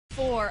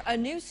A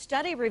new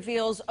study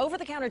reveals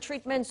over-the-counter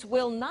treatments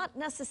will not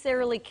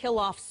necessarily kill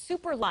off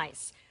super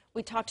lice.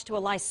 We talked to a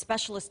lice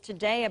specialist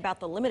today about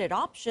the limited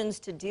options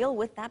to deal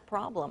with that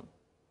problem.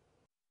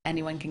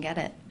 Anyone can get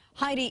it.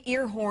 Heidi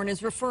Earhorn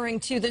is referring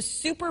to the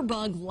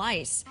superbug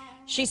lice.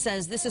 She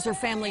says this is her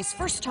family's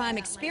first time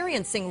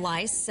experiencing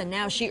lice, and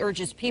now she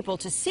urges people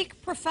to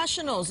seek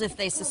professionals if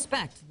they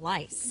suspect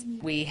lice.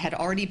 We had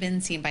already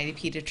been seen by the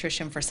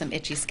pediatrician for some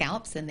itchy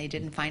scalps, and they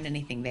didn't find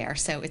anything there.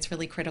 So it's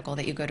really critical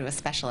that you go to a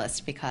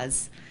specialist,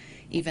 because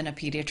even a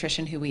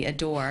pediatrician who we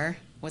adore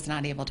was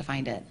not able to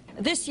find it.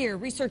 This year,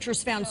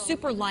 researchers found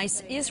super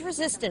lice is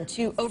resistant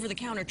to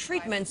over-the-counter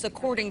treatments,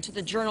 according to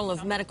the Journal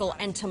of Medical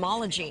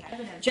Entomology.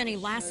 Jenny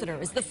Lassiter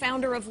is the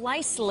founder of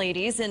Lice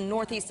Ladies in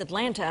Northeast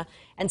Atlanta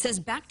and says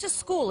back to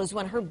school is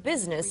when her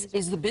business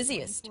is the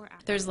busiest.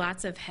 There's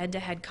lots of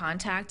head-to-head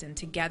contact and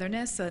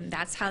togetherness, and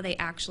that's how they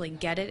actually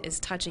get it,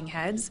 is touching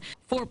heads.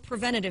 For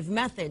preventative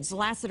methods,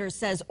 Lassiter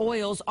says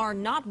oils are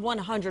not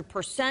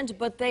 100%,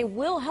 but they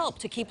will help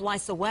to keep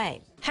lice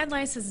away. Head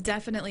lice has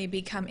definitely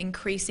become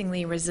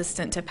increasingly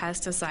resistant to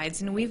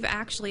pesticides, and we've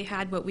actually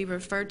had what we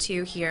refer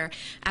to here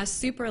as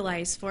super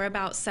lice for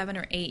about 7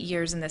 or 8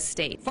 years in this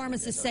state.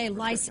 Pharmacists say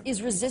lice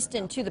is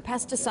resistant to the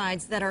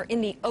pesticides that are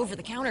in the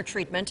over-the-counter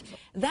treatment.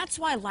 That's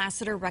why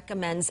Lassiter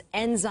recommends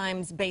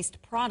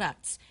enzymes-based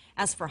products.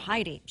 As for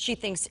Heidi, she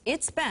thinks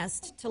it's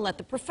best to let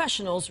the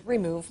professionals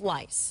remove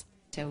lice.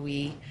 So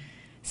we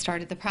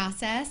started the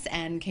process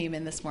and came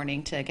in this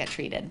morning to get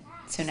treated.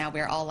 So now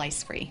we're all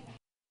lice-free.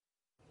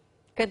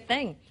 Good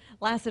thing.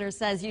 Lassiter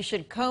says you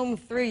should comb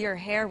through your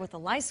hair with a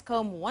lice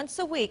comb once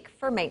a week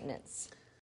for maintenance.